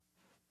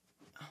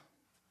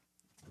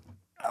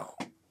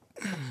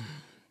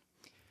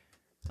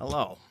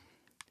Hello.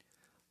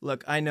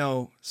 Look, I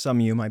know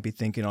some of you might be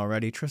thinking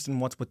already, Tristan,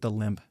 what's with the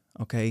limp,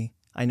 okay?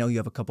 I know you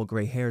have a couple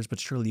gray hairs, but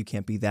surely you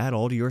can't be that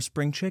old. You're a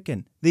spring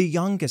chicken, the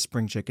youngest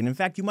spring chicken. In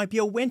fact, you might be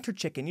a winter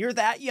chicken. You're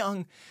that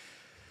young.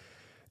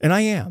 And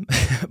I am,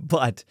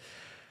 but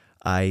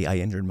I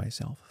injured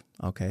myself,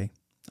 okay?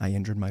 I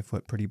injured my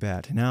foot pretty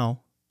bad.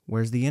 Now,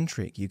 where's the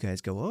intrigue? You guys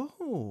go,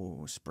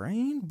 oh,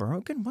 sprained,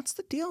 broken? What's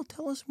the deal?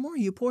 Tell us more,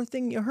 you poor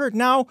thing, you hurt.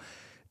 Now,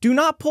 do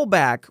not pull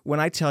back when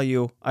I tell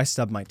you I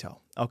stubbed my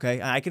toe,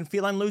 okay? I can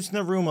feel I'm losing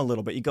the room a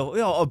little bit. You go,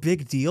 oh, a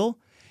big deal?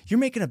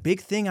 You're making a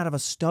big thing out of a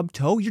stubbed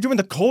toe? You're doing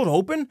the cold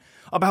open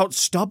about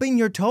stubbing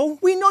your toe?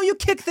 We know you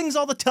kick things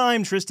all the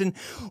time, Tristan.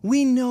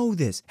 We know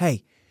this.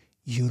 Hey,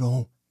 you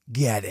don't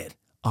get it,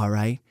 all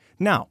right?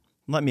 Now,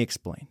 let me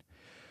explain.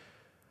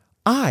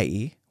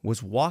 I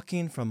was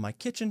walking from my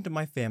kitchen to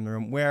my family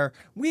room where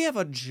we have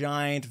a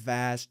giant,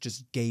 vast,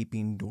 just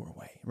gaping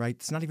doorway, right?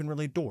 It's not even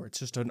really a door. It's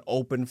just an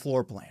open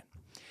floor plan.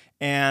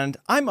 And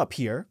I'm up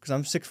here because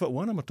I'm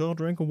 6'1". I'm a tall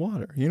drink of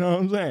water. You know what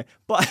I'm saying?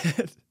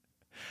 But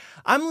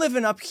I'm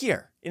living up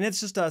here, and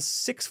it's just a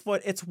 6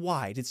 foot. It's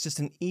wide. It's just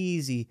an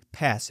easy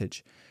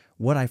passage.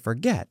 What I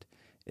forget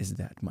is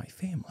that my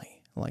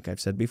family, like I've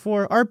said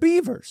before, are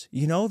beavers.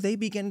 You know, they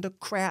begin to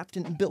craft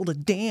and build a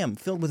dam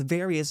filled with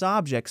various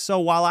objects.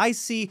 So while I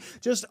see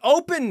just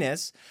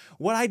openness,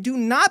 what I do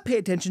not pay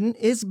attention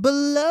is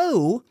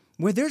below,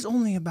 where there's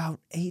only about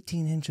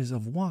 18 inches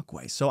of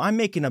walkway. So I'm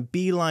making a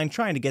beeline,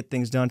 trying to get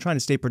things done, trying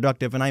to stay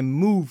productive, and I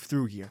move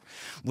through here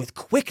with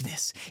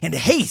quickness and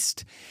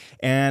haste.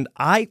 And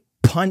I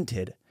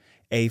punted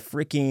a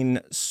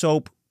freaking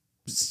soap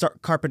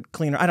carpet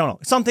cleaner, I don't know,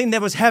 something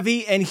that was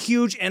heavy and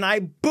huge, and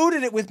I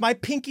booted it with my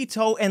pinky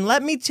toe, and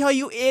let me tell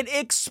you, it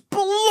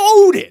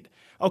exploded,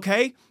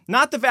 okay?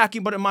 Not the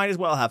vacuum, but it might as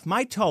well have.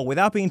 My toe,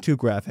 without being too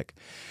graphic,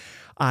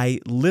 I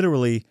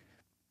literally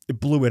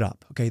blew it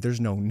up, okay?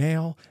 There's no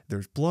nail,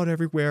 there's blood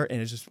everywhere,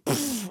 and it's just, I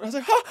was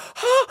like, ha,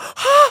 ha,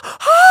 ha,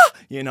 ha,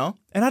 you know?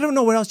 And I don't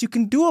know what else you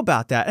can do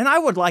about that, and I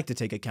would like to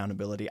take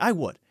accountability, I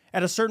would.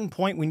 At a certain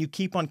point, when you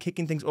keep on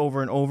kicking things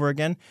over and over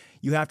again,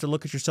 you have to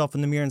look at yourself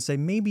in the mirror and say,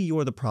 maybe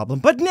you're the problem.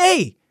 But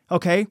nay,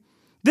 okay?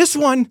 This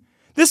one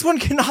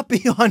cannot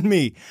be on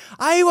me.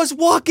 I was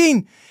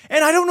walking,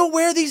 and I don't know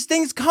where these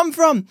things come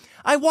from.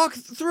 I walk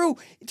through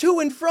to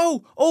and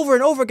fro over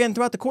and over again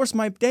throughout the course of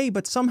my day,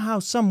 but somehow,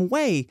 some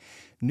way,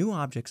 new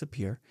objects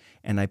appear,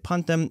 and I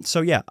punt them.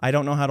 So yeah, I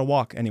don't know how to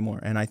walk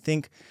anymore, and I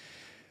think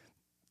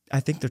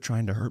they're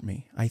trying to hurt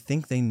me. I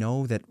think they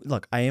know that,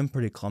 look, I am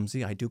pretty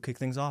clumsy. I do kick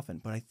things often,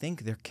 but I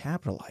think they're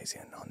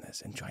capitalizing on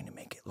this and trying to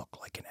make it look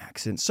like an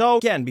accident. So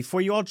again,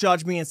 before you all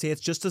judge me and say it's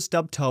just a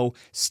stubbed toe,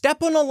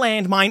 step on a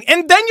landmine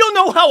and then you'll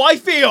know how I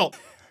feel.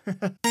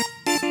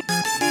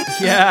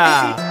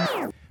 Yeah.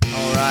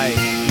 All right.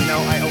 You know,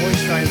 I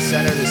always try and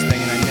center this thing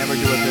and I never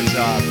do a good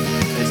job.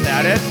 Is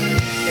that it?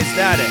 Is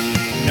that it?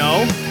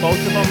 No, both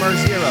of them are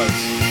zeros.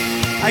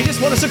 I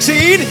just want to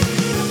succeed.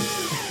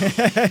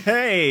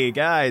 Hey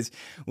guys,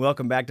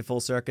 welcome back to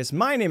Full Circus.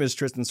 My name is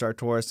Tristan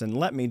Sartoris, and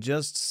let me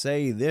just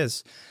say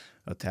this.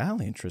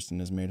 Italian Tristan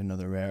has made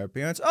another rare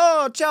appearance.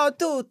 Oh, ciao a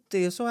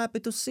tutti, so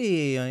happy to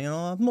see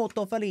you,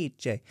 molto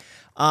felice.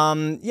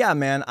 Yeah,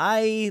 man,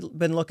 I've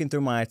been looking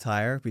through my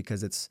attire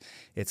because it's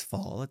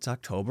fall, it's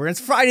October, and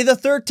it's Friday the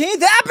 13th.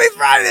 Happy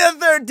Friday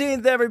the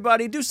 13th,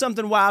 everybody. Do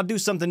something wild, do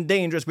something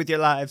dangerous with your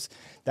lives.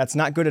 That's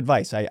not good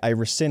advice. I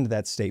rescind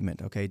that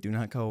statement, okay? Do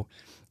not go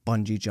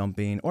bungee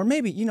jumping, or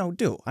maybe,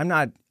 do.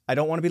 I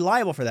don't want to be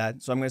liable for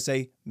that, so I'm going to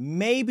say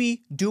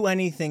maybe do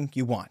anything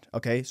you want,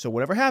 okay? So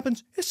whatever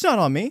happens, it's not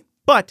on me.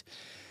 But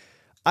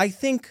I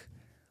think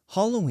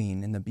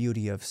Halloween and the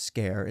beauty of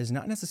scare is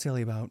not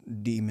necessarily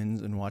about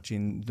demons and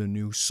watching the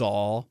new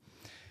Saw,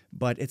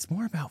 but it's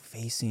more about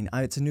facing,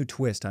 it's a new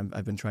twist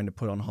I've been trying to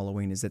put on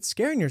Halloween, is that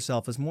scaring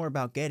yourself is more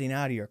about getting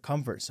out of your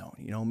comfort zone.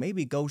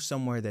 Maybe go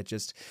somewhere that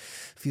just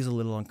feels a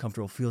little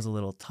uncomfortable, feels a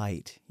little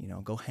tight.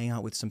 Go hang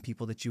out with some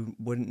people that you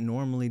wouldn't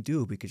normally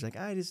do because you're like,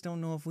 I just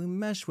don't know if we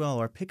mesh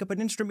well, or pick up an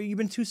instrument you've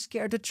been too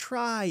scared to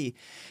try.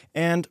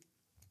 And,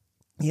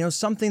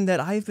 something that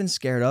I've been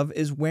scared of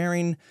is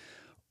wearing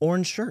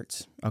orange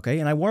shirts, okay?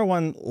 And I wore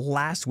one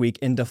last week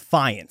in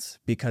defiance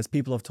because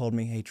people have told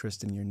me, hey,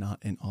 Tristan, you're not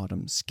an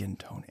autumn skin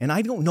tone. And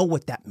I don't know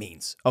what that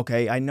means,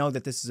 okay? I know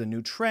that this is a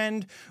new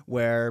trend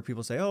where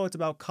people say, oh, it's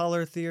about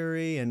color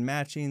theory and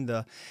matching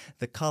the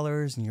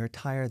colors in your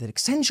attire that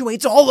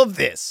accentuates all of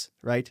this,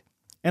 right?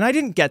 And I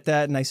didn't get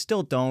that, and I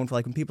still don't.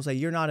 Like when people say,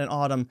 you're not in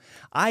autumn,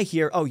 I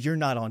hear, oh, you're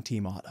not on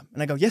Team Autumn.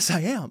 And I go, yes,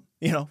 I am.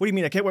 What do you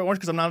mean I can't wear orange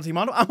because I'm not on Team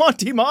Autumn? I'm on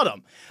Team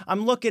Autumn.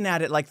 I'm looking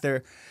at it like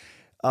they're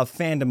a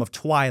fandom of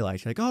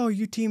Twilight. You're like, oh,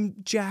 you Team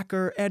Jack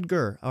or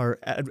Edgar or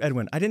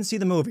Edwin. I didn't see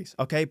the movies,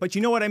 okay? But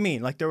you know what I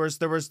mean. Like there was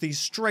these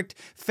strict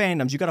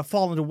fandoms. You got to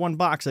fall into one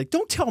box. Like,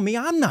 don't tell me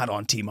I'm not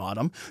on Team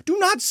Autumn. Do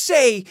not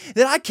say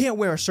that I can't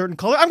wear a certain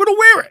color. I'm going to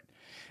wear it.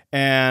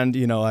 And,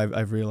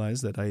 I've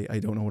realized that I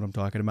don't know what I'm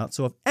talking about.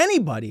 So if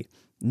anybody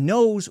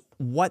knows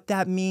what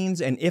that means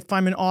and if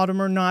I'm in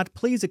autumn or not,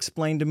 please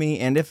explain to me.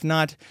 And if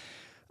not,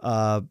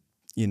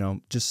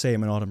 just say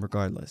I'm an autumn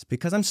regardless,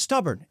 because I'm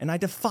stubborn and I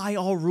defy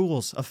all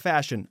rules of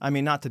fashion. I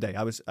mean, not today.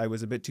 I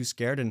was a bit too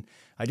scared, and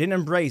I didn't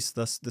embrace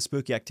the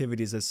spooky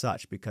activities as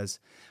such, because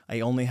I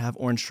only have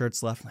orange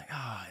shirts left. I'm like,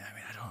 I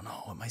don't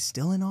know. Am I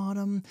still in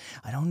autumn?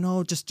 I don't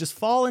know. Just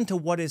fall into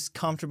what is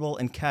comfortable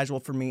and casual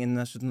for me, and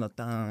that's just the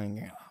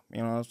thing. You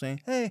know what I'm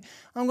saying? Hey,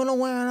 I'm gonna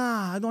wear an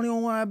eye. I don't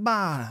even wear a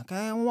bar.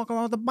 Okay, I'm walking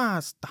around with the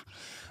basta.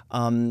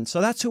 So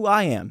that's who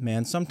I am,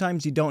 man.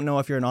 Sometimes you don't know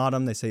if you're in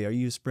autumn. They say, are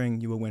you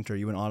spring? You a winter?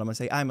 You in autumn? I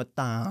say, I'm a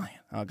thine.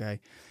 Okay.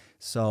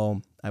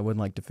 So I would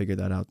like to figure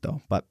that out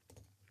though. But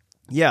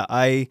yeah,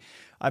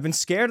 I've been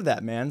scared of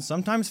that, man.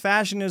 Sometimes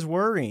fashion is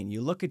worrying.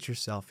 You look at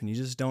yourself and you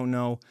just don't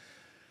know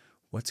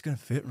what's going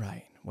to fit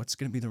right. What's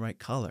going to be the right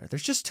color.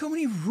 There's just too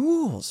many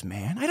rules,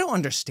 man. I don't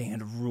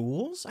understand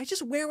rules. I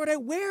just wear what I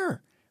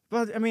wear.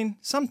 But I mean,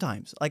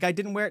 sometimes, like I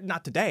didn't wear it,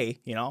 not today,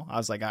 I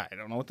was like, I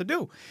don't know what to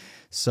do.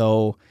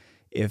 So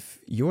if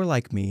you're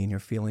like me and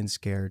you're feeling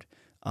scared,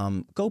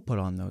 go put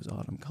on those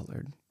autumn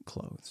colored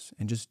clothes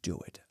and just do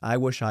it. I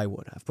wish I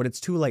would have, but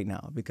it's too late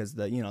now because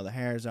the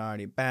hair's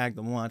already back,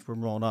 the watch were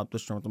rolled up, the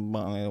shirt,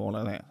 all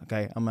of that.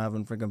 Okay, I'm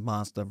having freaking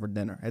pasta for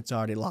dinner. It's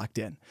already locked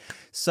in.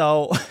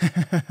 So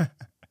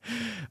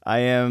I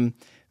am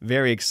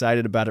very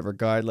excited about it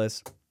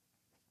regardless.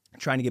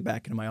 Trying to get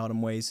back into my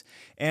autumn ways.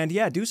 And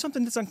yeah, do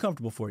something that's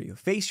uncomfortable for you.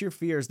 Face your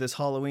fears this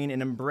Halloween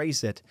and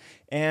embrace it.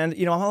 And,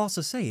 I'll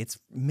also say it's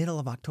middle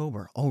of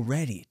October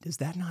already. Does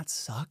that not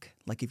suck?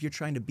 Like if you're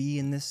trying to be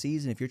in this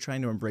season, if you're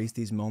trying to embrace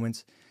these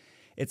moments,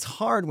 it's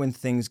hard when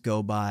things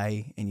go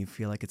by and you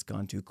feel like it's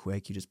gone too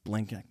quick. You just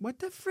blink, you're like, what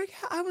the frick?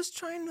 I was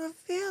trying to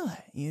feel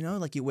it.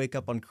 Like you wake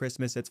up on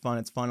Christmas, it's fun.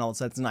 All of a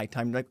sudden it's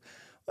nighttime. You're like,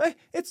 hey,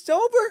 it's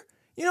over.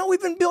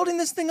 We've been building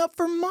this thing up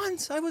for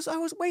months. I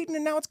was waiting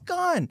and now it's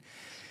gone.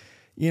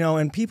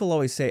 And people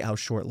always say how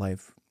short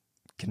life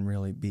can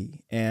really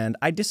be. And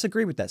I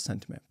disagree with that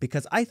sentiment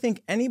because I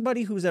think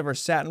anybody who's ever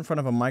sat in front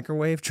of a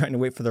microwave trying to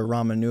wait for their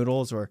ramen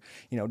noodles or,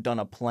 done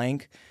a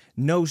plank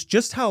knows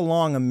just how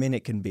long a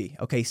minute can be.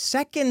 Okay,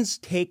 seconds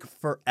take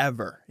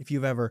forever if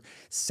you've ever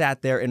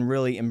sat there and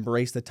really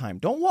embraced the time.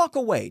 Don't walk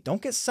away.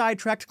 Don't get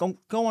sidetracked.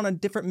 Go on a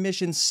different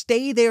mission.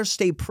 Stay there,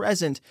 stay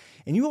present,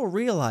 and you will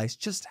realize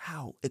just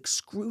how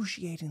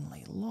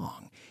excruciatingly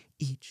long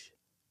each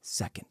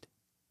second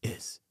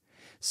is.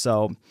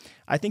 So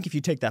I think if you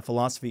take that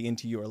philosophy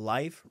into your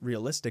life,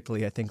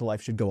 realistically, I think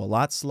life should go a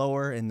lot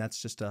slower. And that's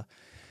just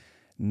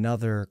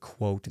another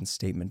quote and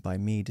statement by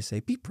me to say,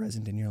 be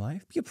present in your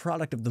life. Be a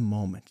product of the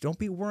moment. Don't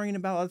be worrying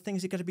about other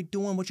things you got to be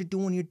doing. What you're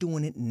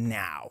doing it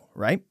now,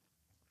 right?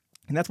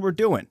 And that's what we're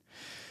doing.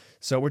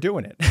 So we're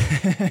doing it.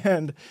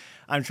 And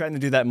I'm trying to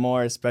do that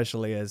more,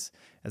 especially as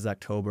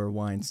October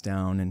winds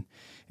down. And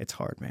it's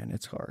hard, man.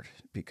 It's hard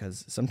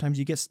because sometimes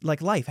you get,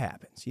 like life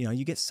happens.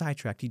 You get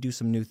sidetracked. You do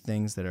some new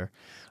things that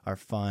are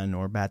fun,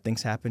 or bad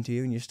things happen to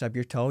you and you stub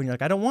your toe and you're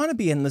like, I don't want to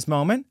be in this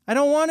moment. I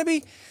don't want to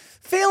be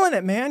feeling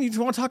it, man. You just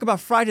want to talk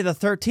about Friday the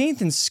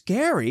 13th and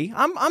scary.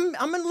 I'm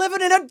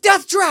living in a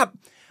death trap.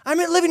 I'm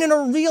living in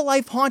a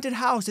real-life haunted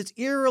house. It's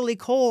eerily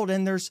cold,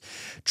 and there's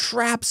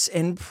traps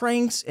and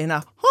pranks and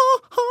a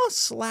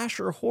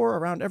slasher horror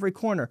around every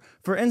corner.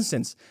 For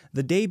instance,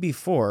 the day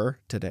before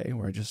today,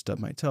 where I just stubbed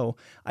my toe,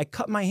 I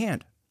cut my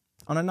hand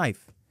on a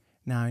knife.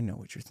 Now, I know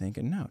what you're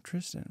thinking. Now,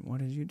 Tristan,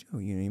 what did you do?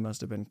 You must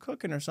have been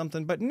cooking or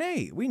something. But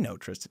nay, we know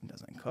Tristan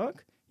doesn't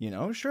cook.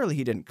 Surely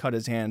he didn't cut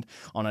his hand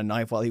on a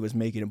knife while he was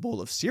making a bowl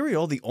of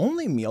cereal, the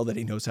only meal that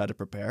he knows how to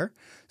prepare.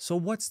 So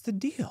what's the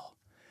deal?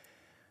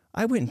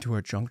 I went into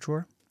our junk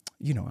drawer,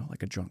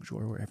 like a junk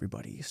drawer where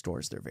everybody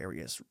stores their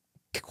various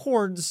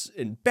cords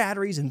and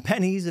batteries and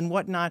pennies and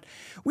whatnot.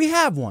 We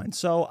have one.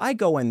 So I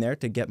go in there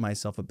to get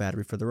myself a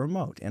battery for the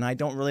remote. And I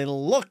don't really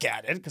look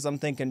at it because I'm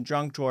thinking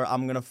junk drawer,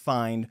 I'm going to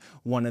find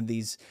one of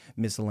these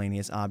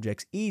miscellaneous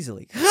objects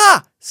easily.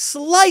 Ha!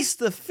 Slice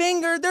the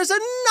finger. There's a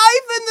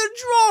knife in the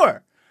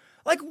drawer.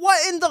 Like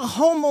what in the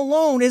Home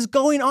Alone is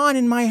going on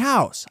in my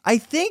house? I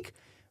think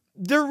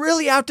they're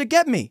really out to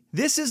get me.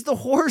 This is the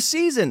horror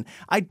season.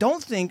 I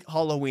don't think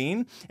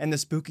Halloween and the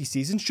spooky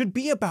season should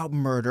be about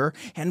murder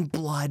and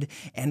blood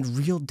and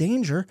real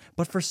danger,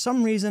 but for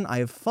some reason I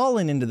have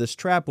fallen into this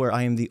trap where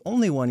I am the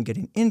only one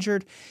getting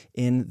injured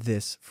in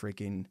this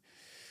freaking,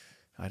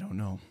 I don't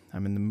know.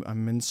 I'm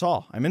in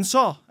Saw. I'm in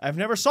Saw. I've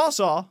never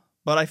saw,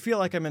 but I feel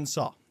like I'm in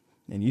Saw.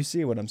 And you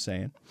see what I'm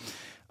saying.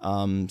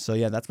 So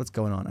yeah, that's what's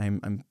going on.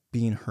 I'm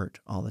being hurt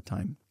all the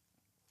time.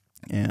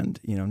 And,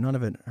 none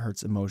of it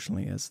hurts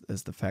emotionally as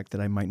the fact that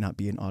I might not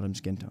be in autumn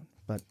skin tone.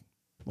 But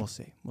we'll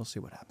see. We'll see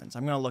what happens.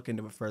 I'm going to look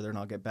into it further, and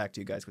I'll get back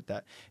to you guys with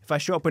that. If I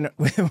show up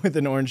with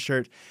an orange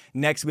shirt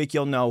next week,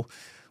 you'll know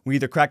we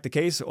either cracked the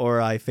case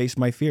or I faced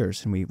my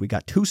fears. And we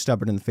got too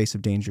stubborn in the face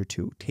of danger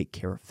to take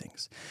care of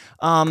things.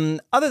 Other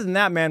than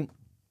that, man,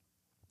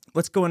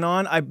 what's going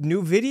on?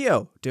 New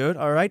video, dude.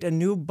 All right. A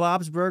new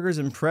Bob's Burgers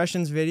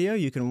impressions video.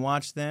 You can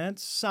watch that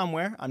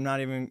somewhere. I'm not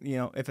even,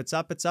 if it's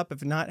up, it's up.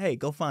 If not, hey,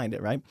 go find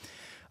it, right?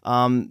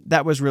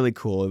 That was really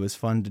cool. It was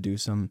fun to do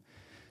some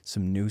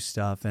some new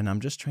stuff, and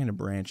I'm just trying to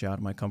branch out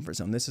of my comfort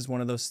zone. This is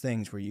one of those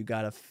things where you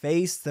got to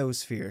face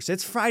those fears.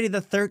 It's Friday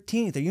the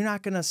 13th. Are you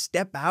not going to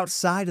step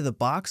outside of the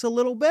box a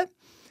little bit?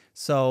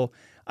 So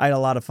I had a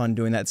lot of fun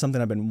doing that. It's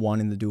something I've been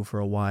wanting to do for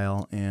a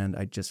while, and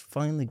I just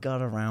finally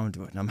got around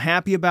to it, and I'm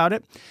happy about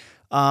it.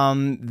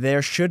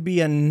 There should be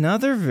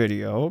another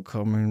video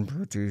coming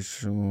pretty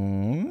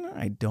soon.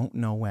 I don't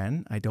know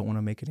when. I don't want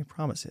to make any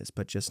promises,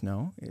 but just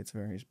know it's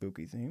very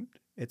spooky themed.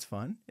 It's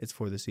fun. It's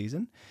for the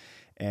season.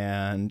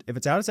 And if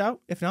it's out, it's out.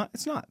 If not,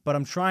 it's not. But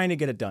I'm trying to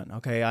get it done,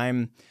 okay?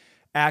 I'm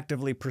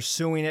actively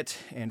pursuing it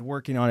and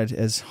working on it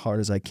as hard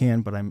as I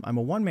can, but I'm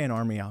a one-man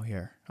army out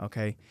here,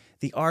 okay?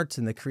 The arts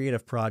and the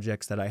creative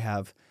projects that I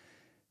have,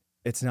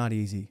 it's not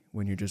easy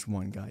when you're just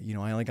one guy. You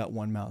know, I only got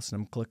one mouse,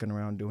 and I'm clicking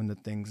around doing the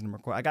things, and I'm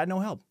recording. I got no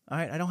help. All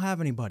right, I don't have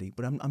anybody,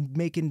 but I'm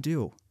making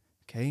do.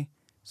 Okay,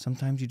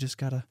 sometimes you just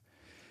gotta.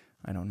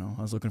 I don't know.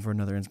 I was looking for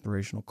another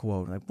inspirational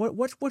quote. Like,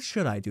 what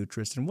should I do,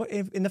 Tristan? What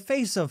if, in the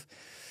face of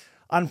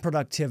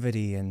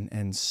unproductivity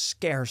and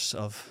scarce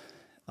of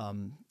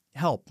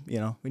help? You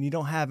know, when you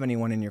don't have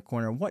anyone in your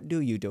corner, what do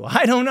you do?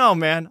 I don't know,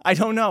 man. I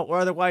don't know. Or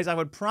otherwise, I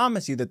would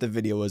promise you that the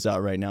video is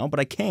out right now, but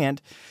I can't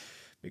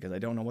because I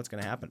don't know what's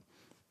gonna happen.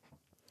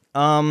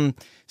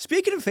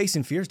 Speaking of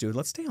facing fears, dude,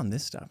 let's stay on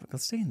this topic.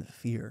 Let's stay in the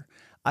fear.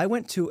 I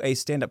went to a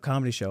stand-up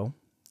comedy show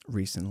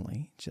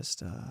recently,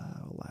 just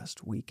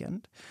last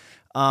weekend.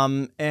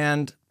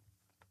 And,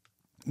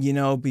 you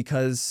know,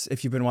 because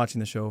if you've been watching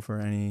the show for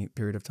any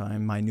period of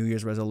time, my New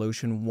Year's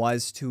resolution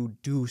was to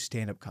do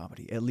stand-up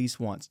comedy at least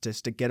once,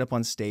 just to get up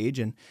on stage.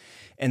 And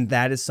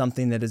that is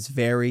something that is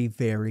very,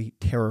 very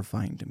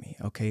terrifying to me,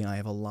 okay? I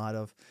have a lot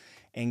of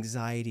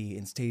anxiety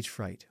and stage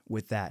fright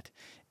with that.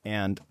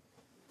 And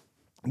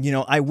you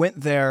know, I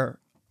went there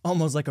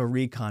almost like a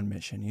recon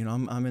mission. You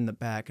know, I'm in the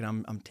back and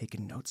I'm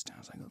taking notes down. I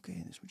was like,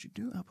 okay, this is what you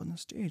do up on the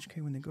stage. Okay,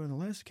 when they go to the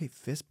list, okay,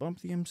 fist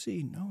bump the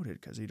MC. Noted,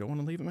 because you don't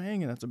want to leave him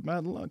hanging. That's a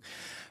bad luck.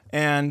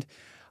 And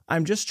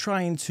I'm just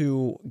trying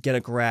to get a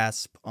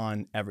grasp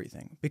on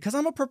everything because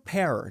I'm a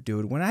preparer,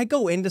 dude. When I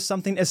go into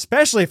something,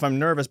 especially if I'm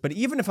nervous, but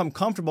even if I'm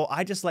comfortable,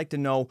 I just like to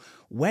know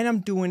when I'm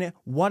doing it,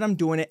 what I'm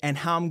doing it, and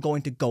how I'm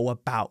going to go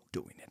about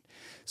doing it.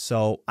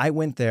 So I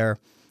went there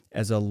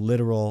as a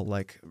literal,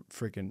 like,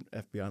 freaking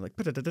FBI, like,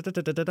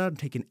 I'm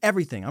taking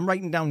everything. I'm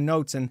writing down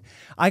notes, and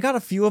I got a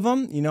few of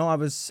them. You know, I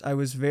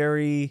was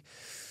very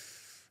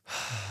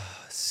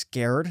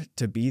scared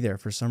to be there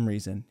for some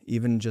reason.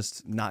 Even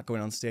just not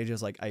going on stage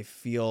is like, I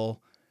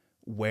feel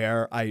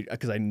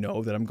because I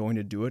know that I'm going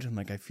to do it, and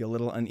like, I feel a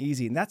little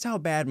uneasy. And that's how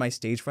bad my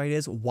stage fright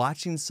is.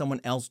 Watching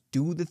someone else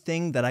do the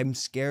thing that I'm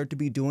scared to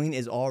be doing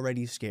is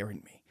already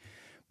scaring me.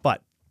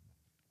 But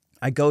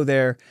I go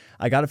there,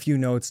 I got a few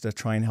notes to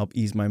try and help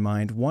ease my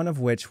mind, one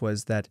of which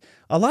was that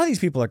a lot of these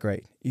people are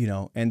great, you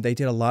know, and they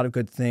did a lot of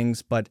good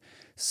things, but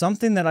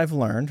something that I've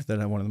learned,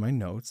 that one of my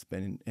notes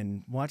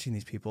in watching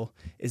these people,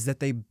 is that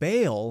they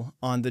bail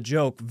on the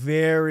joke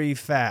very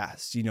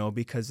fast, you know,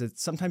 because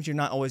sometimes you're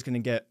not always going to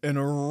get an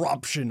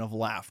eruption of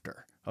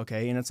laughter,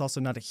 okay? And it's also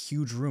not a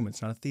huge room,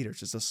 it's not a theater, it's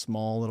just a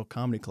small little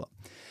comedy club.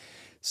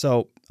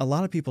 So a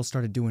lot of people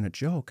started doing a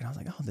joke, and I was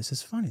like, oh, this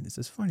is funny,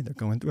 they're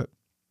going through it.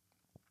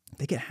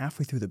 They get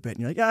halfway through the bit,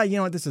 and you're like, you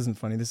know what, this isn't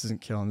funny, this isn't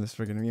killing, this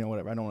friggin', you know,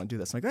 whatever, I don't want to do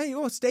this. I'm like,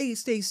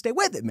 hey, stay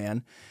with it,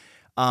 man.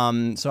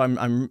 So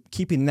I'm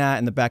keeping that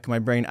in the back of my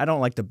brain. I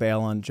don't like to bail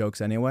on jokes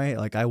anyway.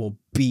 Like, I will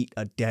beat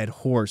a dead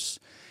horse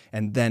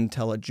and then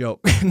tell a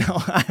joke.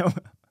 No,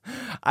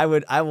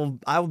 I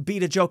will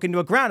beat a joke into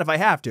a ground if I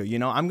have to. You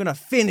know, I'm gonna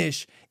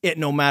finish it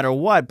no matter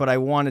what. But I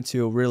wanted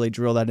to really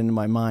drill that into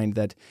my mind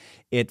that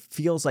it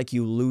feels like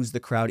you lose the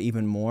crowd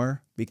even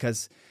more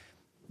because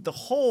the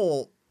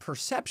whole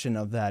perception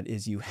of that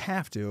is you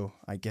have to,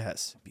 I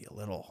guess, be a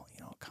little, you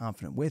know,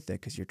 confident with it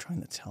because you're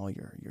trying to tell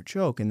your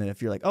joke. And then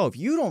if you're like, oh, if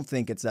you don't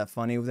think it's that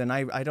funny, then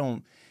I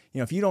don't, you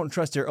know, if you don't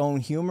trust your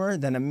own humor,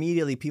 then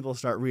immediately people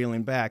start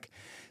reeling back.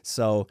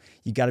 So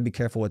you got to be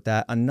careful with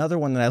that. Another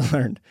one that I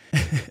learned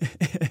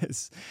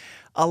is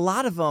a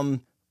lot of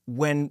them,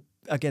 when,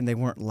 again, they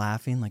weren't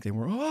laughing, like they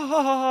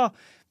were,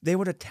 they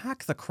would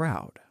attack the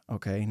crowd.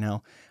 Okay,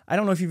 now, I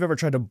don't know if you've ever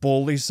tried to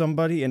bully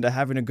somebody into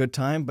having a good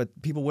time, but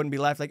people wouldn't be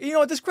laughing. Like, you know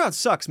what, this crowd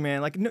sucks, man.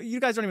 Like, no, you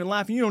guys aren't even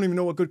laughing. You don't even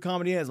know what good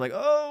comedy is. Like,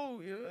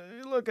 oh,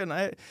 you're looking.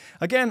 I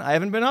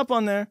haven't been up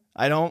on there.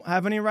 I don't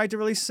have any right to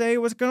really say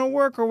what's going to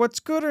work or what's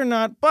good or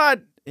not.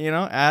 But, you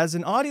know, as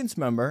an audience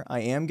member, I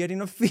am getting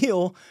a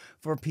feel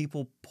for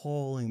people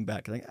pulling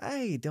back. Like,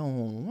 I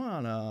don't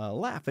want to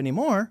laugh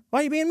anymore. Why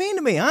are you being mean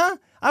to me, huh?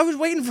 I was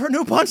waiting for a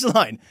new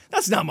punchline.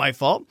 That's not my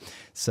fault.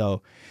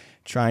 So,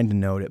 trying to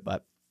note it,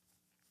 but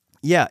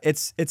yeah,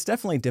 it's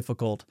definitely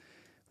difficult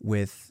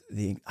with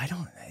the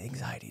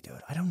anxiety, dude.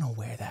 I don't know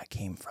where that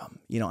came from.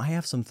 You know, I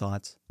have some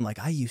thoughts. Like,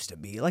 I used to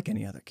be like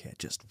any other kid,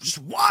 just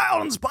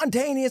wild and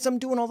spontaneous. I'm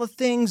doing all the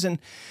things. And,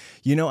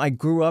 you know, I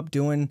grew up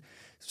doing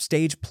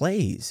stage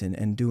plays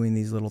and doing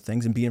these little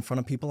things and be in front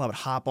of people. I would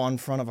hop on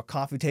front of a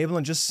coffee table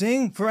and just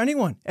sing for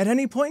anyone at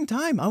any point in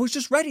time. I was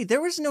just ready.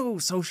 There was no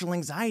social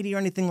anxiety or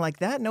anything like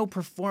that. No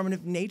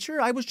performative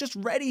nature. I was just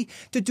ready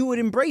to do it,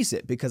 embrace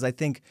it, because I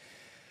think,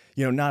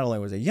 not only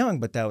was I young,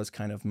 but that was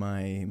kind of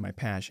my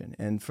passion.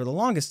 And for the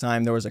longest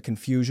time, there was a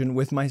confusion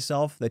with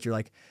myself that you're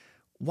like,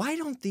 why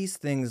don't these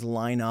things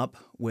line up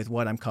with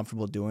what I'm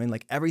comfortable doing?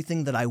 Like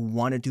everything that I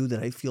want to do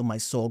that I feel my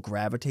soul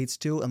gravitates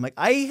to, I'm like,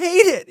 I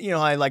hate it.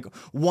 I like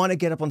want to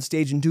get up on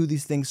stage and do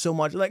these things so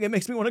much. Like it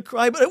makes me want to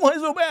cry, but I want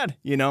it so bad,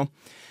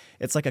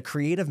 It's like a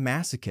creative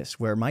masochist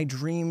where my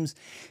dreams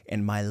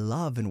and my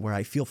love and where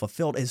I feel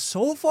fulfilled is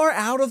so far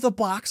out of the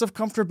box of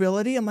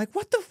comfortability. I'm like,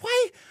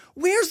 why?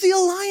 Where's the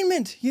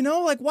alignment?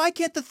 Like, why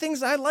can't the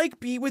things I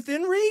like be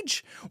within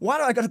reach? Why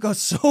do I got to go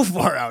so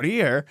far out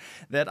here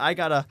that I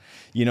got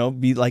to,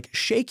 be like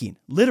shaking,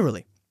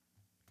 literally?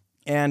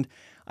 And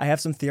I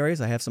have some theories.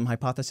 I have some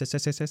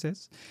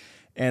hypotheses.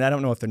 And I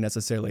don't know if they're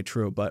necessarily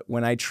true, but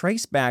when I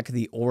trace back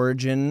the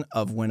origin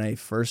of when I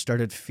first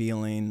started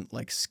feeling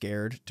like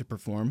scared to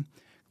perform,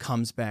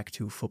 comes back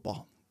to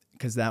football,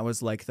 because that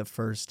was like the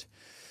first,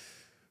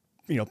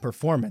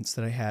 performance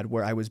that I had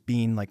where I was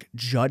being like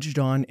judged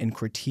on and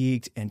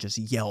critiqued and just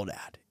yelled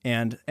at.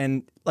 And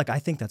like, I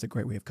think that's a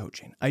great way of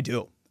coaching. I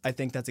do. I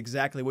think that's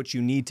exactly what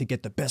you need to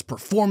get the best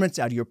performance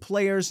out of your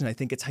players. And I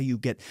think it's how you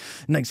get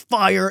nice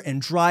fire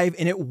and drive,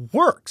 and it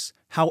works.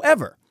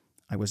 However,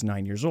 I was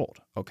 9 years old,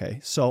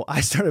 okay? So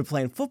I started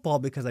playing football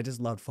because I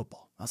just loved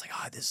football. I was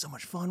like, this is so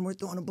much fun. We're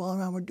throwing the ball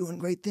around. We're doing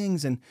great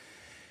things. And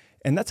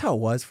that's how it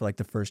was for like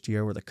the first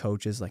year where the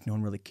coaches, like no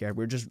one really cared.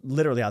 We were just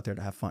literally out there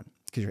to have fun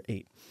because you're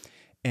 8.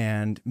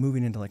 And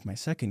moving into like my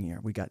second year,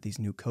 we got these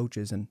new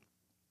coaches. And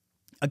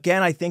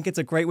again, I think it's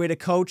a great way to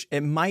coach.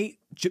 It might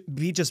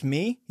be just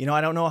me.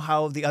 I don't know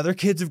how the other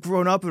kids have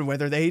grown up and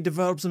whether they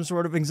developed some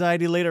sort of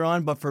anxiety later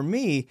on. But for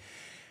me,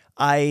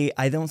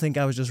 I don't think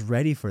I was just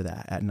ready for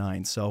that at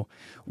 9. So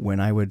when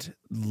I would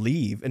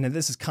leave, and then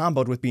this is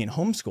comboed with being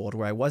homeschooled,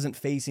 where I wasn't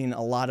facing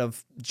a lot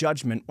of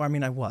judgment. Well, I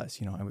mean, I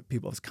was,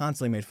 people was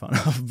constantly made fun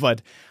of,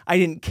 but I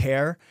didn't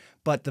care.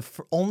 But the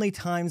only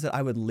times that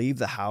I would leave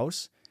the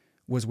house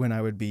was when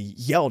I would be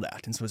yelled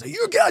at. And so it's like,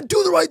 you gotta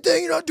do the right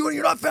thing.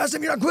 You're not fast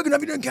enough. You're not quick enough.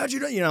 You didn't catch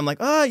it. I'm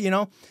like,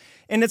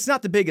 and it's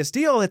not the biggest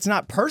deal. It's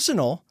not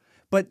personal.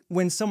 But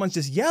when someone's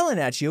just yelling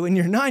at you and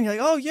you're 9, you're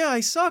like, oh yeah, I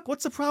suck.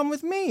 What's the problem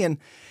with me? And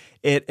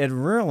it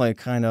really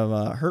kind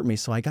of hurt me.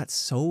 So I got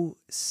so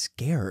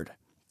scared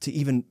to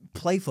even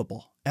play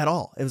football at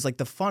all. It was like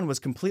the fun was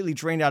completely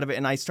drained out of it.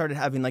 And I started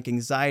having like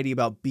anxiety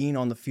about being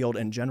on the field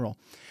in general.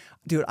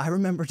 Dude, I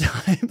remember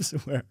times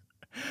where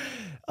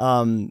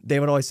they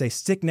would always say,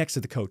 stick next to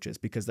the coaches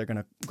because they're going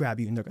to grab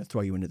you and they're going to throw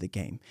you into the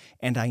game.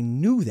 And I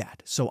knew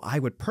that. So I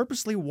would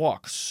purposely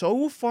walk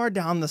so far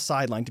down the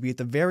sideline to be at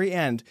the very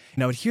end.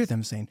 And I would hear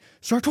them saying,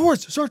 start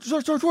towards,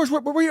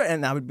 where were you?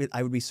 And I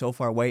would be so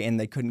far away and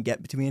they couldn't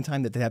get to me in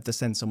time that they'd have to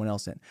send someone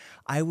else in.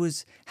 I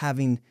was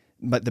having,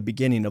 but the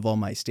beginning of all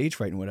my stage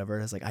fright and whatever,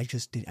 I was like, I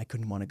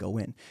couldn't want to go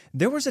in.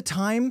 There was a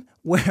time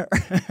where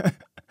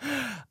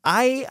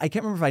I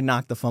can't remember if I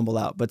knocked the fumble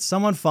out, but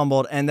someone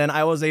fumbled and then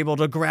I was able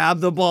to grab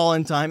the ball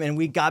in time and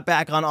we got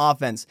back on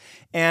offense.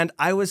 And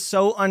I was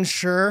so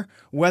unsure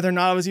whether or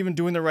not I was even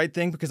doing the right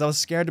thing because I was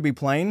scared to be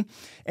playing.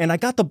 And I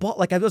got the ball,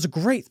 like it was a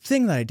great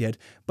thing that I did,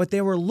 but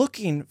they were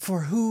looking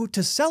for who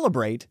to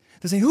celebrate.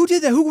 They're saying, who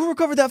did that? Who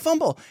recovered that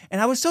fumble?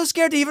 And I was so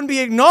scared to even be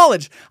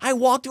acknowledged. I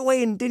walked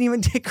away and didn't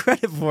even take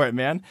credit for it,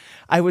 man.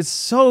 I was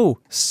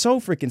so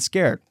freaking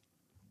scared.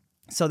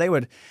 So they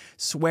would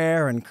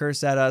swear and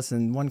curse at us.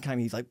 And one time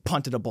he like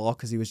punted a ball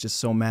because he was just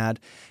so mad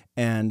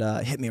and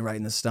hit me right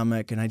in the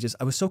stomach. And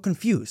I was so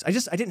confused. I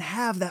didn't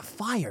have that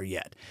fire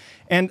yet.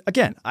 And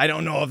again, I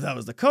don't know if that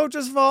was the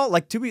coach's fault.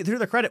 Like to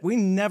their credit, we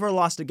never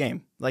lost a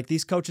game. Like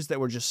these coaches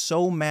that were just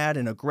so mad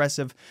and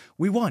aggressive,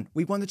 we won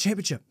the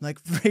championship like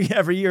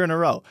every year in a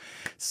row.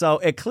 So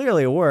it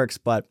clearly works,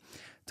 but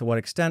to what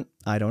extent,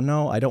 I don't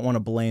know. I don't want to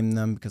blame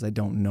them because I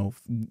don't know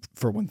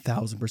for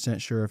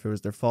 1,000% sure if it was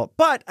their fault.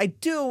 But I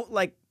do,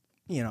 like,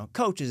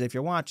 coaches, if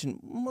you're watching,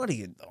 what are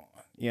you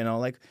doing?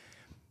 Like,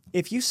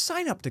 if you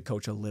sign up to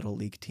coach a little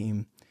league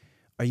team,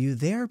 are you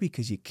there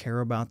because you care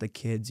about the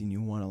kids and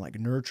you want to, like,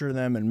 nurture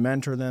them and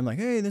mentor them? Like,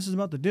 hey, this is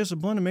about the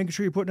discipline and making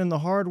sure you're putting in the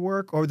hard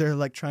work. Or they're,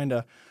 like, trying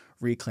to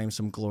reclaim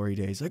some glory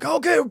days. Like,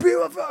 okay,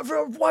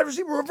 wide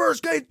receiver, reverse,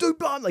 gate, dude,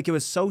 bond. Like, it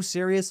was so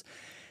serious.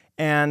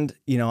 And,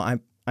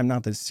 I'm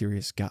not this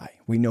serious guy.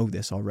 We know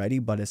this already,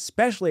 but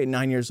especially at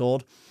 9 years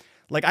old,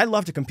 like I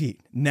love to compete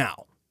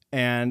now.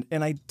 And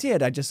I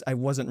did. I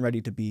wasn't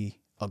ready to be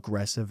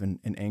aggressive and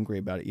angry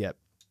about it yet.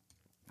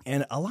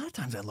 And a lot of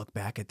times I look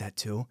back at that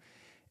too.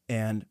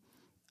 And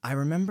I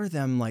remember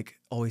them like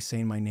always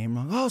saying my name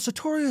wrong. Oh,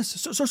 Sartorius,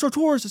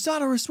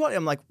 Sartorius.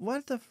 I'm like,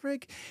 what the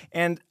frick?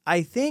 And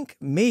I think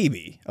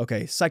maybe,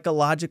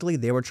 psychologically,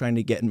 they were trying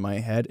to get in my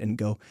head and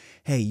go,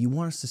 hey, you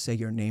want us to say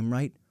your name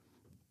right?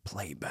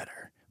 Play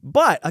better.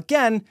 But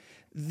again,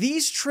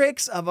 these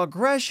tricks of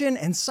aggression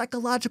and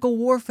psychological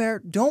warfare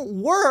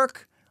don't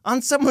work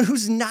on someone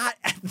who's not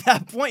at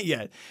that point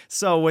yet.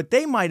 So what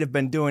they might have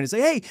been doing is say,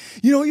 hey,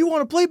 you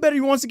want to play better.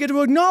 You want us to get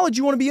to acknowledge.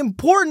 You want to be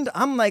important.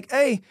 I'm like,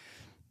 hey,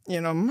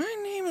 my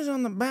name is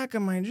on the back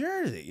of my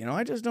jersey.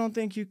 I just don't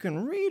think you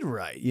can read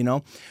right,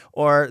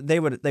 Or they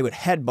would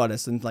headbutt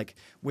us and like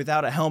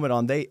without a helmet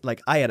on,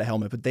 I had a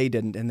helmet, but they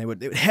didn't. And they would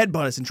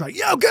headbutt us and try,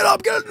 get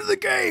up, get into the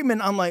game.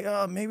 And I'm like,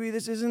 oh, maybe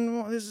this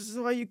is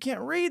why you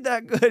can't read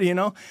that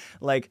good,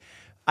 Like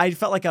I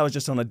felt like I was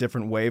just on a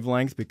different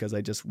wavelength because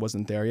I just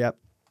wasn't there yet.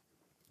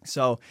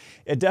 So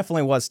it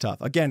definitely was tough.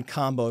 Again,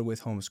 comboed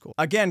with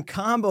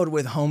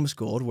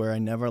homeschooled, where I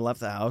never left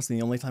the house. And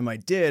the only time I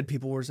did,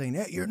 people were saying,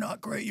 hey, you're not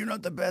great. You're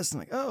not the best. I'm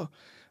like, oh,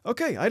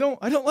 okay. I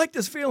don't like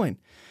this feeling.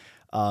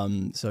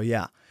 So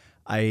yeah,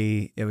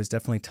 it was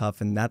definitely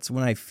tough. And that's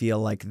when I feel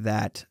like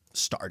that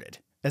started.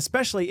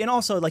 Especially, and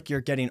also like you're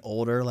getting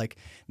older, like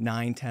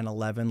 9, 10,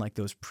 11, like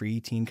those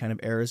preteen kind of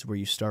eras where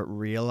you start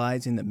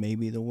realizing that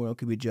maybe the world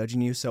could be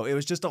judging you. So it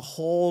was just a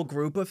whole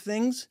group of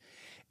things.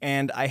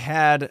 And I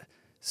had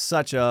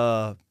such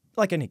a,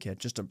 like any kid,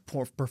 just a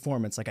poor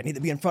performance. Like I need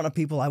to be in front of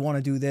people. I want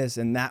to do this.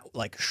 And that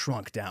like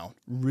shrunk down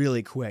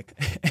really quick.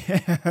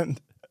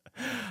 And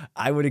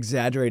I would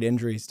exaggerate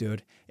injuries,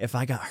 dude. If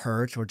I got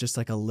hurt or just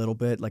like a little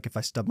bit, like if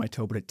I stubbed my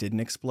toe but it didn't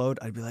explode,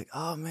 I'd be like,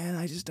 oh man,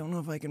 I just don't know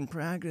if I can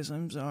practice.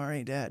 I'm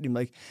sorry, Dad. And he'd be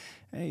like,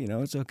 hey,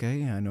 it's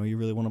okay. I know you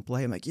really want to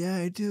play. I'm like, yeah,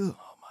 I do.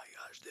 Oh my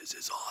gosh, this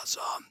is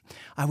awesome.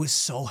 I was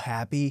so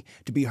happy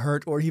to be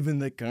hurt or even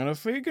like kind of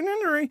fake an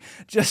injury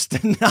just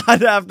to not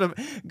have to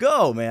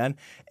go, man.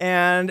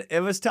 And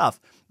it was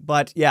tough.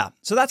 But yeah,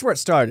 so that's where it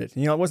started.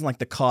 It wasn't like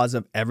the cause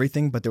of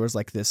everything, but there was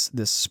like this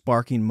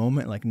sparking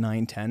moment, like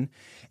 9, 10.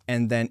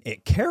 And then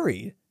it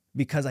carried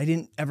because I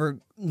didn't ever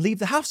leave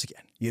the house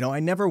again. I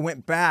never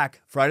went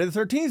back. Friday the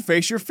 13th,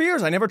 face your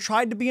fears. I never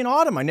tried to be an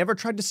autumn. I never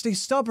tried to stay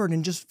stubborn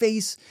and just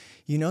face,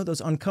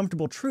 those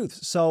uncomfortable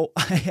truths. So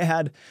I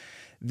had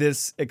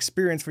this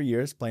experience for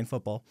years playing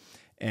football.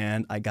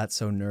 And I got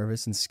so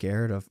nervous and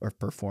scared of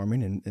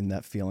performing and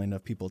that feeling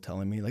of people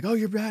telling me like, oh,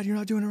 you're bad. You're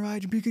not doing it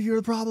right. You're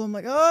the problem. I'm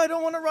like, oh, I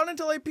don't want to run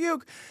until I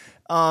puke.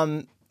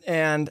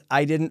 And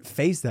I didn't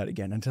face that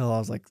again until I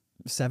was like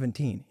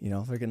 17,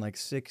 freaking like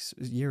 6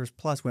 years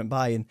plus went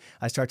by and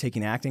I started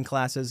taking acting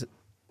classes.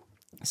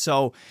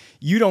 So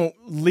you don't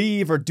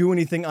leave or do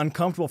anything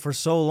uncomfortable for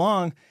so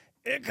long,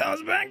 it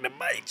comes back to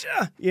bite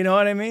you. You know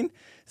what I mean?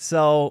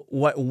 So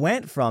what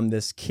went from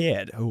this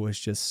kid who was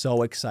just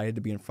so excited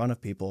to be in front of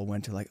people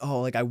went to like,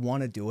 oh, like I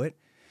want to do it,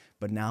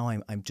 but now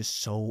I'm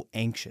just so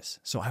anxious.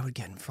 So I would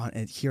get in front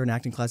and here in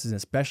acting classes, and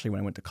especially when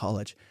I went to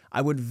college,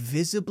 I would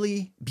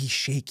visibly be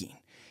shaking.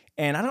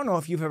 And I don't know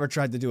if you've ever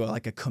tried to do a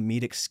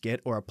comedic skit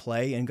or a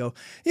play and go,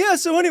 yeah,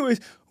 so anyways,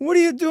 what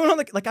are you doing?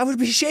 Like I would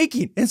be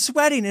shaking and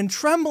sweating and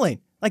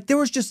trembling. Like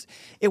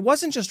it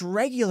wasn't just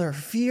regular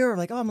fear,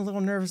 like, oh, I'm a little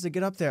nervous to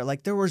get up there.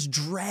 Like there was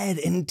dread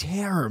and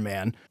terror,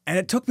 man. And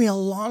it took me a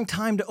long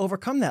time to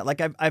overcome that.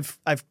 Like I've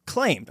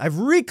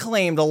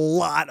reclaimed a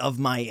lot of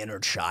my inner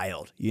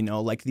child,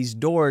 like these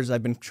doors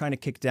I've been trying to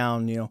kick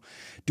down,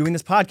 doing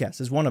this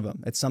podcast is one of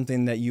them. It's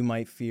something that you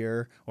might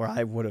fear, or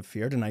I would have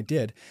feared, and I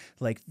did,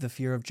 like the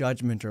fear of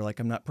judgment, or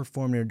like I'm not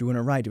performing or doing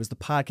it right. It was the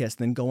podcast,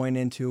 then going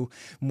into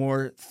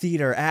more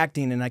theater,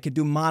 acting, and I could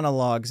do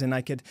monologues, and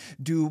I could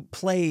do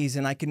plays,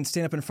 and I can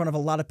stand up in front of a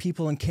lot of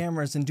people and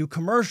cameras and do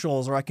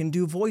commercials, or I can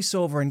do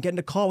voiceover and get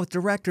into call with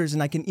directors.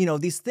 And I can,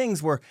 these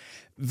things were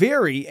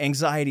very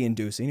anxiety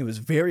inducing. It was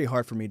very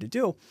hard for me to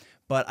do,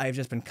 but I've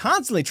just been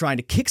constantly trying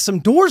to kick some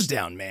doors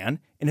down, man.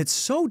 And it's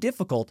so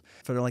difficult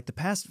for like the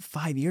past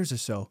 5 years or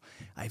so.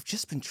 I've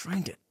just been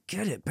trying to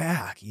get it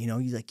back.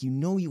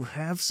 You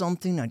have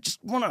something. I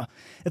just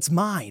it's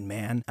mine,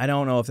 man. I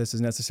don't know if this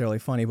is necessarily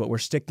funny, but we're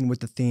sticking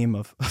with the theme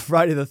of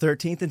Friday the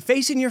 13th and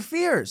facing your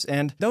fears.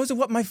 And those are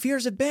what my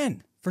fears have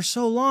been for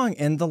so long.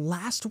 And the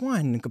last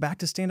one, go back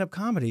to stand-up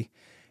comedy,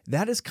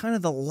 that is kind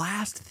of the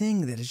last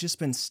thing that has just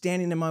been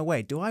standing in my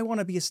way. Do I want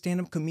to be a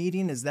stand-up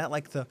comedian? Is that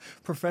like the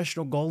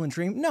professional goal and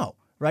dream? No,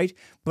 right?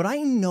 But I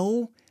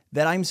know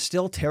that I'm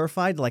still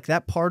terrified, like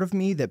that part of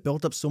me that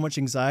built up so much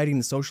anxiety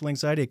and social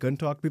anxiety. I couldn't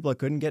talk to people. I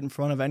couldn't get in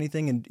front of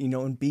anything and,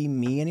 and be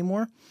me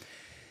anymore.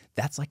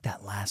 That's like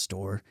that last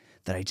door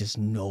that I just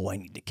know I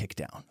need to kick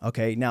down.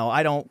 Okay. Now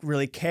I don't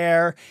really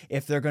care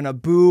if they're going to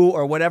boo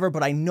or whatever,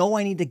 but I know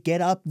I need to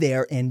get up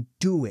there and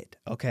do it.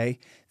 Okay.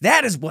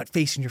 That is what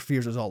facing your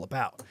fears is all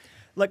about.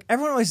 Like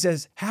everyone always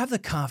says, have the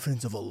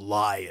confidence of a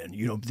lion,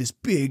 this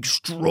big,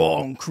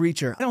 strong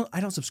creature. I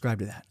don't subscribe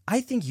to that.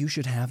 I think you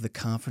should have the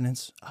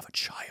confidence of a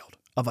child,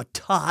 of a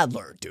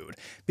toddler, dude,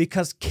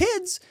 because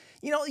kids,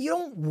 you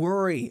don't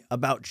worry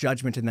about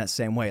judgment in that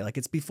same way. Like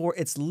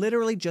it's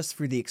literally just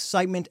for the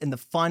excitement and the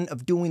fun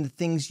of doing the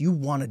things you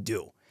want to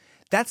do.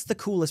 That's the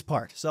coolest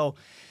part. So,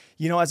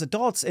 as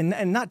adults,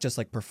 and not just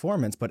like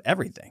performance, but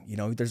everything,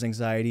 there's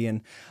anxiety.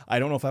 And I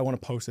don't know if I want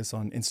to post this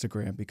on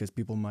Instagram because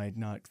people might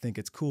not think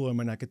it's cool. I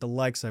might not get the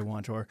likes I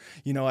want. Or,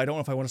 I don't know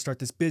if I want to start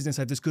this business.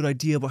 I have this good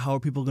idea, but how are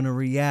people going to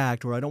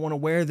react? Or I don't want to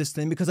wear this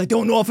thing because I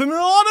don't know if I'm an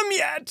autumn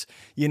yet.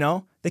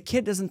 The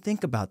kid doesn't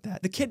think about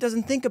that. The kid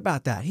doesn't think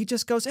about that. He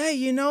just goes, hey,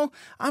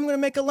 I'm going to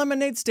make a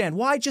lemonade stand.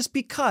 Why? Just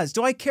because.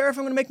 Do I care if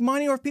I'm going to make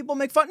money or if people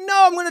make fun?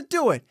 No, I'm going to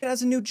do it. He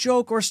has a new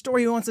joke or a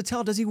story he wants to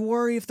tell. Does he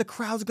worry if the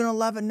crowd's going to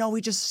love it? No,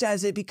 he just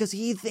says it because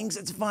he thinks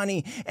it's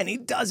funny and he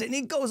does it and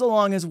he goes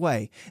along his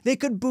way. They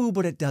could boo,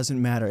 but it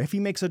doesn't matter. If he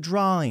makes a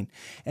drawing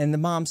and the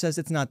mom says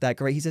it's not that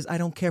great, he says, I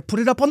don't care. Put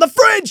it up on the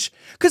fridge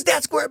because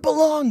that's where it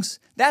belongs.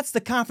 That's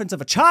the confidence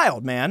of a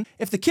child, man.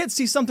 If the kid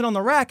sees something on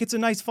the rack, it's a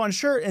nice fun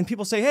shirt, and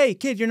people say, hey,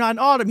 kid, you're not in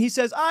autumn. He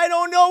says, I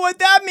don't know what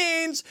that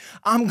means.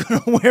 I'm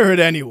going to wear it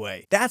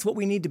anyway. That's what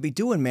we need to be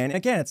doing, man.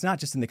 Again, it's not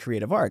just in the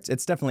creative arts.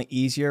 It's definitely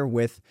easier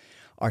with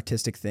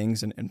artistic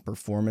things and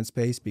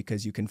performance-based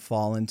because you can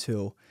fall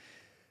into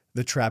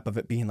the trap of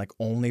it being like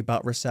only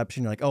about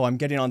reception. You're like, oh, I'm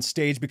getting on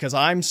stage because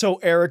I'm so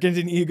arrogant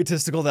and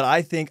egotistical that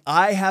I think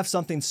I have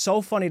something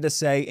so funny to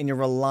say, and you're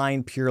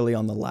relying purely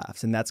on the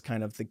laughs. And that's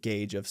kind of the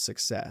gauge of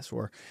success.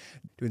 Or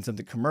doing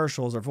something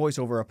commercials or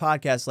voiceover or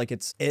podcast, like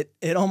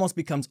it almost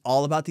becomes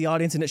all about the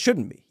audience, and it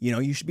shouldn't be.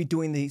 You should be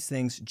doing these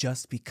things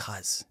just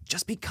because.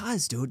 Just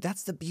because, dude.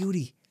 That's the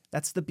beauty.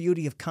 That's the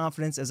beauty of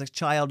confidence. As a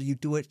child, you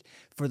do it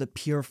for the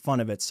pure fun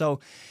of it. So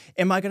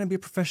am I going to be a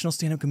professional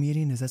stand-up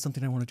comedian? Is that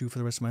something I want to do for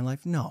the rest of my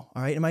life? No.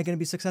 All right. Am I going to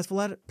be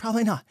successful at it?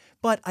 Probably not.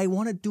 But I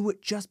want to do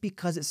it just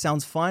because it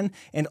sounds fun,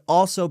 and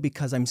also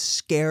because I'm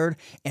scared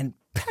and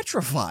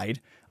petrified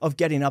of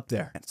getting up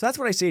there. So that's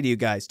what I say to you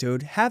guys,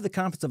 dude. Have the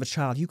confidence of a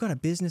child. You got a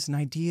business, an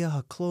idea,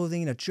 a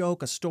clothing, a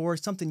joke, a story,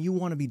 something you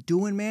want to be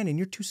doing, man, and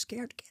you're too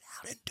scared to get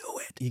out and do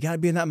it. You got to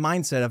be in that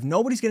mindset of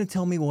nobody's going to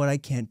tell me what I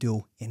can't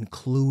do,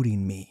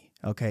 including me.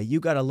 Okay, you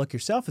got to look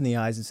yourself in the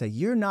eyes and say,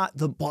 you're not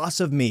the boss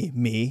of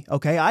me,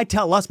 okay? I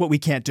tell us what we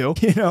can't do,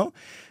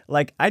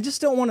 Like, I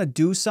just don't want to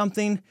do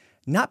something,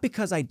 not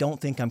because I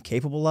don't think I'm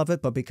capable of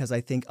it, but because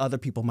I think other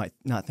people might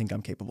not think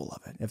I'm capable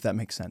of it, if that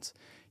makes sense.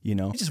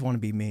 I just want to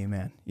be me,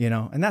 man,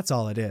 and that's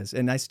all it is.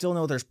 And I still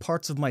know there's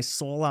parts of my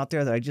soul out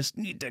there that I just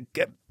need to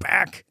get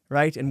back,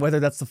 right? And whether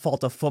that's the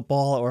fault of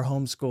football or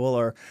homeschool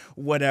or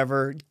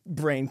whatever,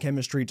 brain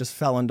chemistry just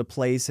fell into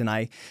place and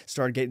I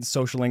started getting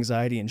social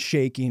anxiety and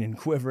shaking and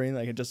quivering,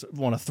 like I just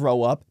want to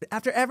throw up.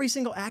 After every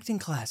single acting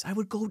class, I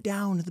would go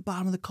down to the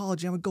bottom of the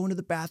college and I would go into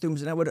the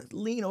bathrooms and I would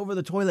lean over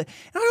the toilet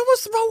and I would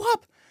almost throw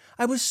up.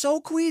 I was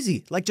so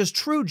queasy, like just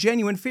true,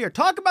 genuine fear.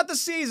 Talk about the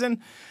season.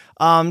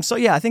 So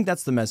yeah, I think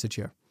that's the message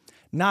here.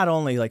 Not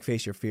only like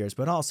face your fears,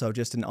 but also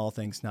just in all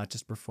things, not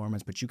just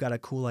performance, but you got a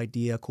cool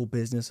idea, a cool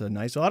business, a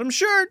nice autumn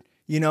shirt,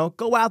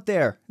 go out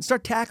there and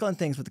start tackling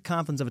things with the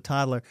confidence of a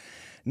toddler.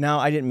 Now,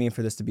 I didn't mean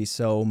for this to be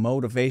so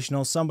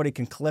motivational. Somebody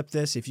can clip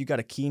this. If you got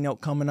a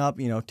keynote coming up,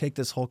 take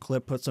this whole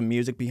clip, put some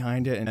music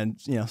behind it, and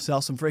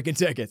sell some freaking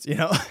tickets,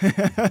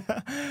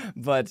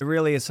 But it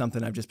really is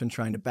something I've just been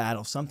trying to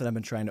battle, something I've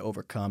been trying to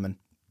overcome, and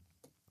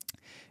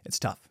it's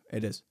tough.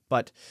 It is.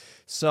 But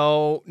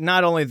so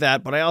not only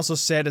that, but I also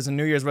said as a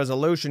New Year's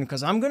resolution,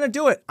 because I'm going to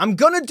do it. I'm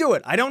going to do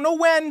it. I don't know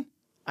when.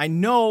 I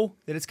know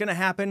that it's going to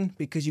happen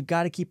because you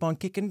got to keep on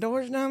kicking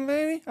doors now,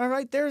 baby. All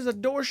right. There's a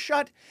door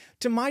shut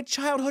to my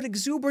childhood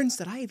exuberance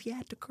that I have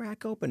yet to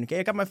crack open. Okay.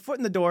 I got my foot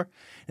in the door.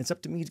 And it's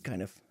up to me to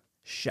kind of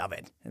shove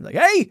it. And like,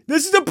 hey,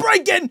 this is a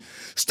break-in.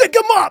 Stick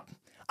 'em up.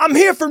 I'm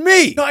here for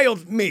me,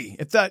 child me.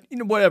 If that,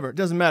 whatever, it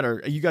doesn't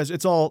matter. You guys,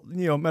 it's all,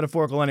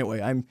 metaphorical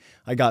anyway.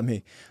 I got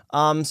me.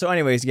 So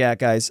anyways, yeah,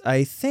 guys,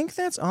 I think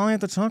that's all I have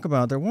to talk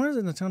about. There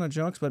wasn't a ton of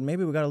jokes, but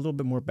maybe we got a little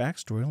bit more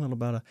backstory, a little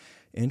about a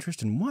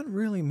interest in what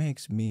really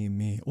makes me,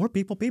 me, or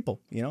people.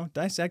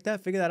 Dissect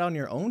that, figure that out in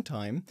your own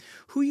time,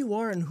 who you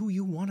are and who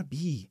you want to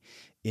be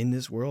in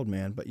this world,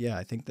 man. But yeah,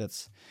 I think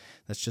that's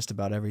just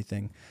about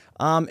everything.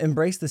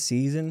 Embrace the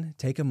season.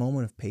 Take a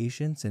moment of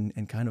patience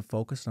and kind of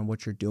focus on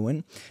what you're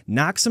doing.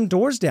 Knock some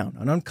doors down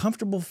on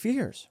uncomfortable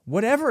fears,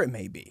 whatever it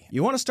may be.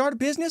 You want to start a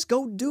business?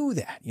 Go do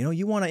that.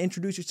 You want to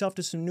introduce yourself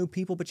to some new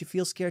people, but you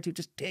feel scared to,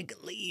 just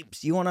take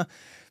leaps. You want to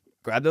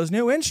grab those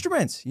new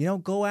instruments,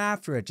 go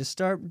after it. Just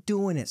start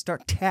doing it.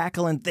 Start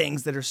tackling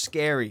things that are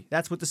scary.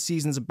 That's what the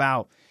season's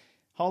about.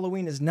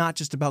 Halloween is not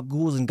just about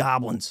ghouls and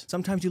goblins.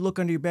 Sometimes you look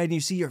under your bed and you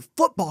see your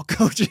football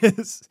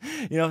coaches.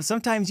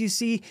 Sometimes you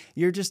see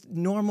your just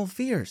normal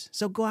fears.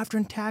 So go after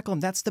and tackle them.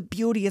 That's the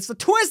beauty. It's the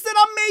twist that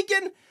I'm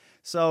making.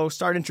 So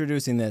start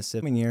introducing this.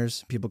 In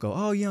years, people go,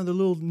 oh, the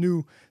little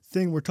new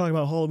thing we're talking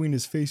about Halloween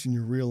is facing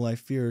your real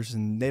life fears,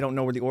 and they don't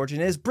know where the origin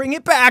is. Bring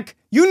it back.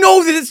 You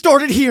know that it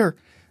started here.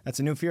 That's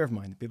a new fear of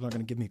mine. People aren't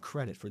going to give me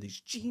credit for these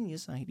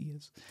genius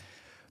ideas.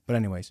 But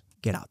anyways,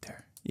 get out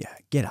there. Yeah,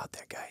 get out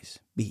there, guys.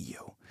 Be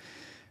you.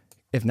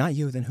 If not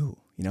you, then who?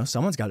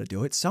 Someone's got to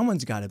do it.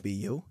 Someone's got to be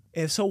you.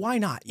 So why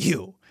not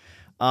you?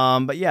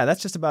 But yeah,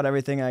 that's just about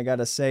everything I got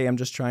to say. I'm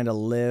just trying to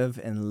live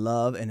and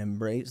love and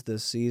embrace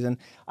this season.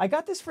 I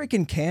got this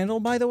freaking candle,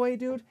 by the way,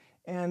 dude.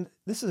 And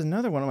this is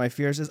another one of my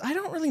fears is I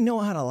don't really know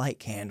how to light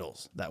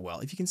candles that well.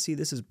 If you can see,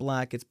 this is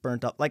black. It's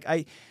burnt up. Like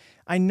I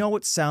I know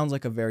it sounds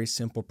like a very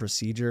simple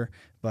procedure,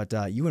 but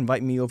you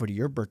invite me over to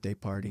your birthday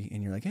party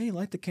and you're like, hey,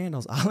 light the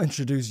candles. I'll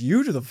introduce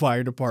you to the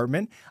fire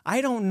department.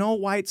 I don't know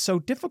why it's so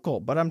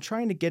difficult, but I'm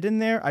trying to get in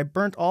there. I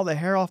burnt all the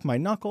hair off my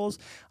knuckles.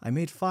 I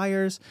made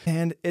fires,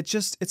 and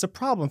it's a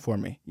problem for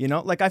me.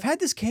 Like I've had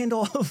this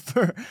candle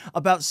for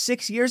about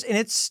 6 years and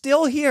it's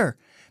still here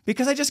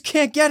because I just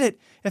can't get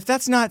it, if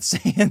that's not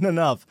saying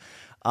enough.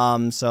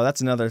 So that's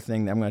another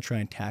thing that I'm going to try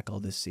and tackle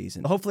this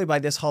season. Hopefully by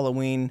this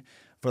Halloween,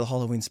 for the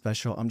Halloween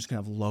special, I'm just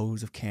going to have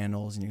loads of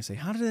candles, and you're going to say,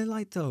 how did they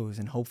light those?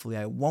 And hopefully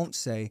I won't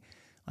say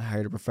I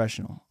hired a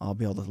professional. I'll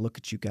be able to look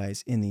at you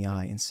guys in the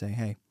eye and say,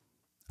 hey,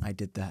 I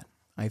did that.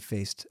 I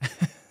faced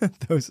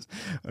those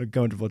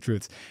uncomfortable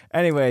truths.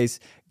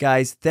 Anyways,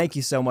 guys, thank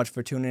you so much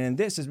for tuning in.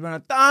 This has been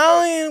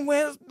Italian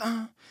with...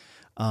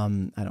 I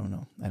don't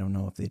know. I don't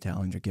know if the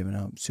Italians are giving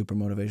out super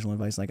motivational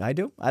advice like I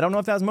do. I don't know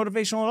if that was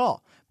motivational at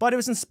all, but it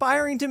was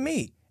inspiring to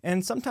me.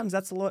 And sometimes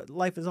that's what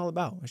life is all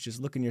about. It's just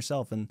looking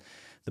yourself in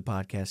the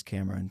podcast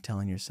camera and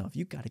telling yourself,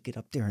 you got to get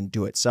up there and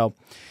do it. So,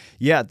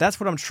 yeah, that's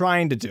what I'm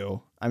trying to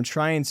do. I'm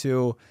trying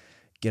to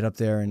get up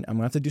there, and I'm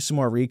going to have to do some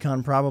more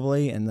recon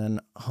probably, and then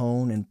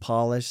hone and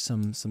polish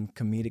some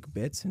comedic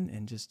bits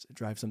and just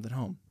drive something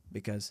home,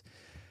 because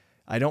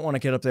I don't want to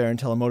get up there and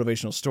tell a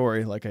motivational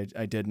story like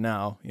I did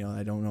now.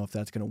 I don't know if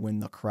that's going to win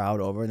the crowd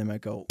over. They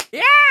might go,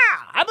 yeah,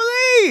 I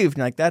believe.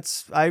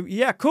 And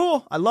yeah,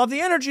 cool. I love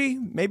the energy.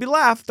 Maybe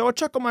laugh, throw a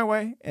chuckle my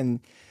way. And,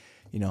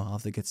 I'll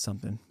have to get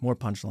something, more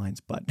punchlines.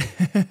 But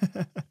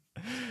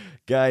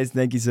guys,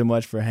 thank you so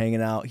much for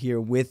hanging out here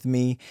with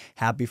me.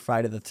 Happy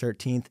Friday the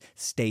 13th.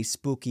 Stay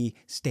spooky,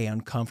 stay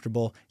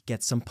uncomfortable,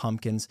 get some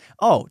pumpkins.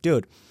 Oh,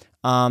 dude.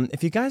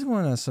 If you guys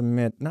want to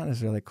submit, not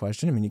necessarily a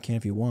question, I mean, you can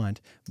if you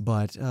want,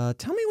 but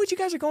tell me what you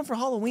guys are going for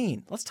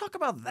Halloween. Let's talk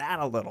about that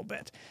a little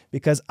bit,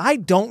 because I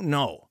don't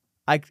know.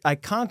 I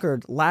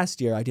conquered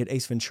last year. I did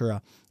Ace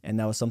Ventura, and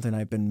that was something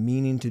I've been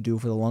meaning to do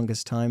for the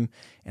longest time,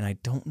 and I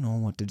don't know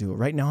what to do.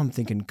 Right now I'm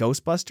thinking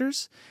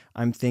Ghostbusters.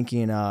 I'm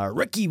thinking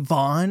Ricky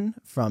Vaughn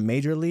from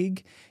Major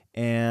League.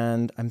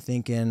 And I'm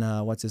thinking,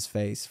 what's his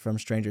face from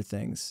Stranger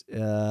Things?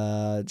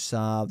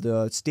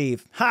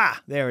 Steve.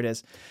 Ha! There it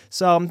is.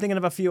 So I'm thinking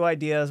of a few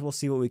ideas. We'll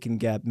see what we can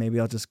get.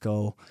 Maybe I'll just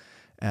go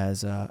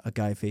as a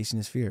guy facing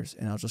his fears,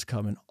 and I'll just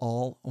come in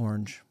all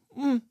orange.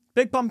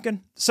 Big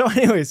pumpkin. So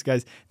anyways,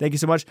 guys, thank you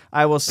so much.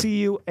 I will see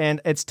you, and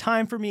it's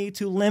time for me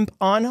to limp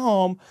on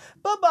home.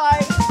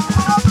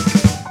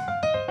 Bye-bye.